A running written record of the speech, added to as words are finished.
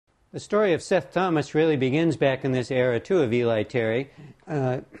The story of Seth Thomas really begins back in this era, too, of Eli Terry.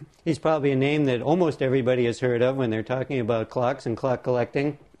 He's probably a name that almost everybody has heard of when they're talking about clocks and clock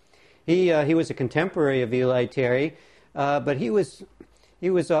collecting. He was a contemporary of Eli Terry, but he was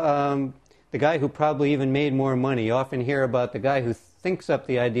the guy who probably even made more money. You often hear about the guy who thinks up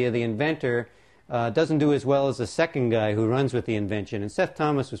the idea, the inventor, doesn't do as well as the second guy who runs with the invention. And Seth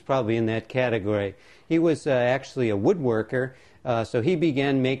Thomas was probably in that category. He was actually a woodworker, so he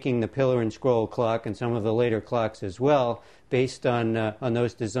began making the pillar and scroll clock and some of the later clocks as well, based on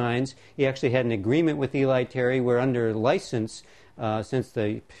those designs. He actually had an agreement with Eli Terry where under license, since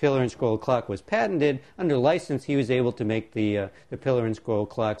the pillar and scroll clock was patented, under license he was able to make the pillar and scroll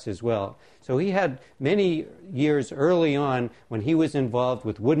clocks as well. So he had many years early on when he was involved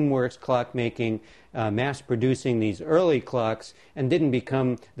with wooden works clockmaking, mass producing these early clocks, and didn't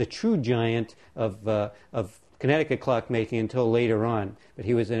become the true giant of Connecticut clockmaking until later on. But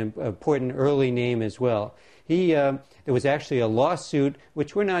he was an important early name as well. There was actually a lawsuit,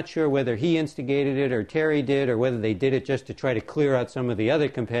 which we're not sure whether he instigated it or Terry did, or whether they did it just to try to clear out some of the other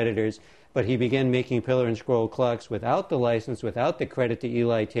competitors. But he began making pillar and scroll clocks without the license, without the credit to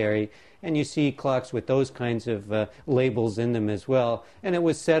Eli Terry. And you see clocks with those kinds of labels in them as well. And it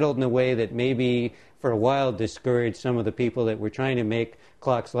was settled in a way that maybe for a while discouraged some of the people that were trying to make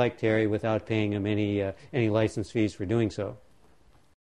clocks like Terry without paying him any license fees for doing so.